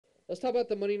Let's talk about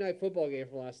the Monday Night Football game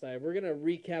from last night. We're going to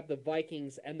recap the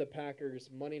Vikings and the Packers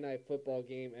Monday Night Football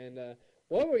game. And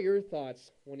what were your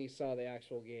thoughts when you saw the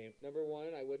actual game? Number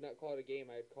one, I would not call it a game.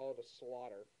 I'd call it a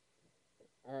slaughter.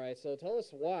 All right, so tell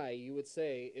us why you would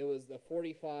say it was the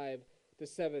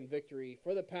 45-7 victory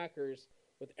for the Packers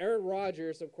with Aaron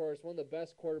Rodgers, of course, one of the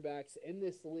best quarterbacks in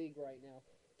this league right now,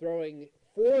 throwing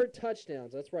 4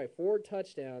 touchdowns. That's right, 4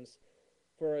 touchdowns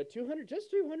for a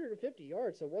 250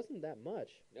 yards. So it wasn't that much.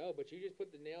 No, but you just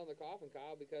put the nail in the coffin,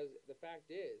 Kyle, because the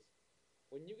fact is,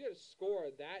 when you get a score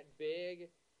that big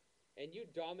and you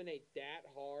dominate that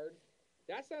hard,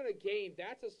 that's not a game.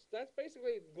 That's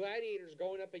basically gladiators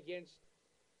going up against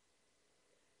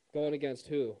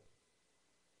who?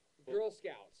 Girl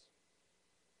Scouts.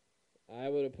 I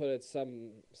would have put it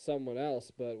someone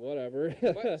else, but whatever.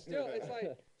 But still,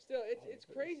 it's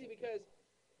crazy because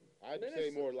I'd say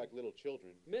more like little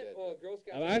children. Girl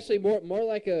Scouts. I'm actually more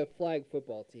like a flag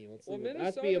football team. Let's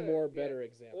be a better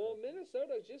example. Well,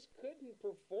 Minnesota just couldn't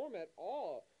perform at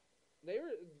all.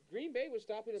 Green Bay was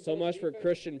stopping them. So much for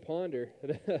Christian Ponder.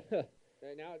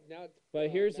 now, but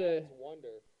here's a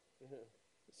wonder.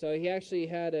 So he actually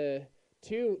had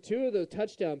two of the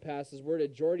touchdown passes were to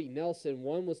Jordy Nelson.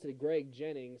 One was to Greg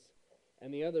Jennings,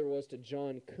 and the other was to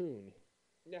John Kuhn.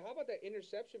 Now, how about that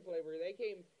interception play where they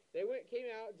came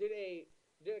out, did a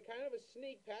kind of a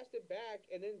sneak, passed it back,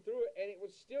 and then threw it, and it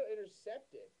was still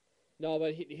intercepted. No,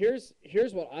 but here's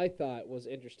what I thought was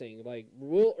interesting. Like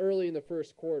real early in the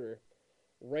first quarter,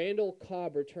 Randall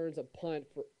Cobb returns a punt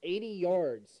for 80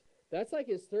 yards. That's like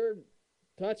his third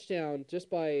touchdown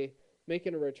just by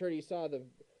making a return. You saw the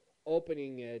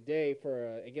opening day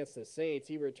for against the Saints.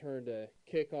 He returned a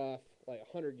kickoff like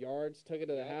 100 yards, took it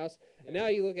to the house. Yeah. And now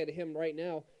you look at him right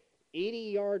now,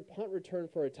 80-yard punt return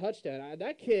for a touchdown.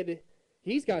 That kid,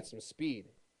 he's got some speed.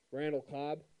 Randall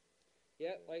Cobb.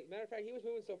 Yeah, like matter of fact, he was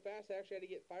moving so fast I actually had to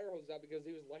get fire hoses out because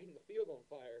he was lighting the field on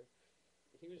fire.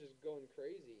 He was just going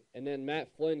crazy. And then Matt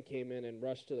Flynn came in and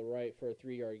rushed to the right for a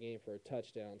 3-yard gain for a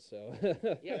touchdown. So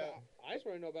yeah, I just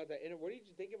want to know about that. What did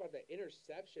you think about that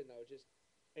interception though?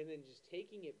 And then just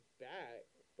taking it back.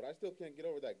 But I still can't get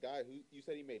over that guy who you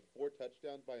said he made 4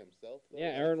 touchdowns by himself. Though.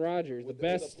 Yeah, Aaron Rodgers, the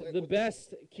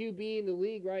best QB in the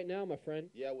league right now, my friend.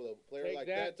 Yeah, with a player Take like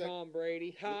that, Tom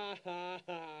Brady. Ha ha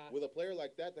ha. With a player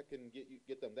like that can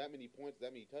get them that many points,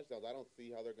 that many touchdowns, I don't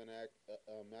see how they're going to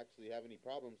actually have any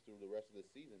problems through the rest of the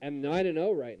season. And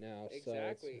 9-0 right now.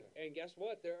 Exactly. So and guess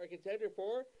what? They're a contender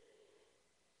for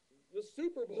the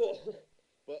Super Bowl.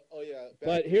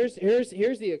 But here's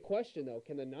the question though: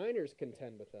 can the Niners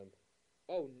contend with them?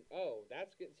 Oh,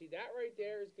 that's good. See, that right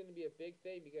there is going to be a big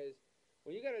thing because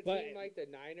when you got a team like the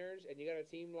Niners and you got a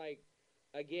team like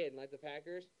the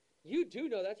Packers, you do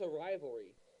know that's a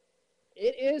rivalry.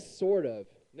 It is sort of.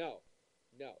 No,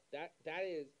 that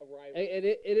is a rivalry.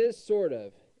 It is sort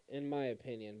of, in my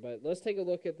opinion. But let's take a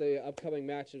look at the upcoming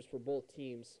matchups for both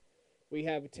teams. We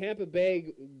have Tampa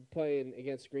Bay playing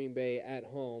against Green Bay at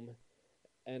home.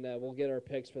 And we'll get our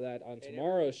picks for that on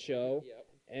tomorrow's show. Yep.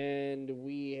 And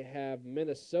we have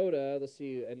Minnesota. Let's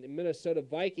see. And Minnesota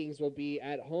Vikings will be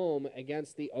at home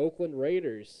against the Oakland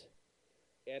Raiders.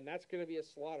 And that's going to be a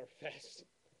slaughter fest.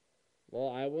 Well,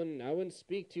 I wouldn't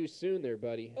speak too soon there,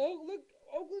 buddy. Oh, look.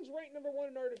 Oakland's ranked number 1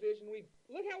 in our division.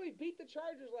 Look how we beat the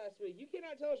Chargers last week. You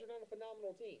cannot tell us we're not a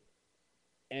phenomenal team.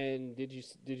 And did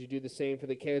you do the same for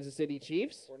the Kansas City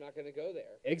Chiefs? We're not going to go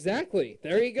there. Exactly.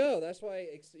 There you go. That's why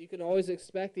you can always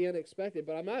expect the unexpected.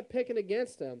 But I'm not picking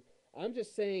against them. I'm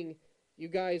just saying you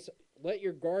guys let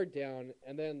your guard down,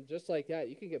 and then just like that,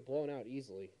 you can get blown out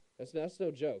easily. That's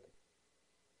no joke.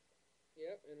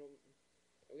 Yep, and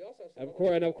we also have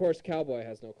of course, Cowboy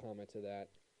has no comment to that.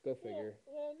 Go figure.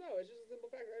 Well, no, it's just a simple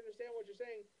fact. I understand what you're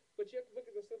saying, but you have to look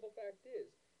at the simple fact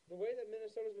is the way that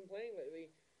Minnesota's been playing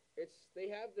lately.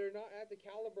 They're not at the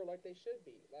caliber like they should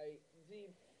be.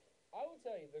 I will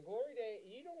tell you, the glory day.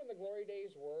 You know when the glory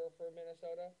days were for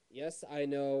Minnesota? Yes, I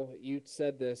know. You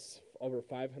said this over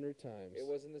 500 times. It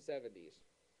was in the 70s.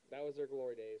 That was their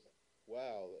glory days.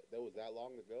 Wow, that was that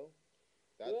long ago.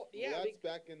 That's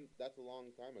a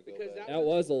long time ago. Because that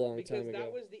was a long time ago. Because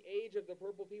that was the age of the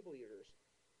Purple People Eaters.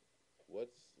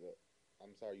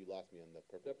 I'm sorry, you lost me on the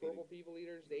Purple. The Purple People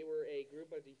Eaters, they were a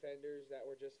group of defenders that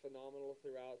were just phenomenal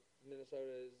throughout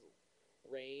Minnesota's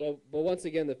reign. But once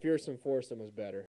again, the fearsome foursome was better.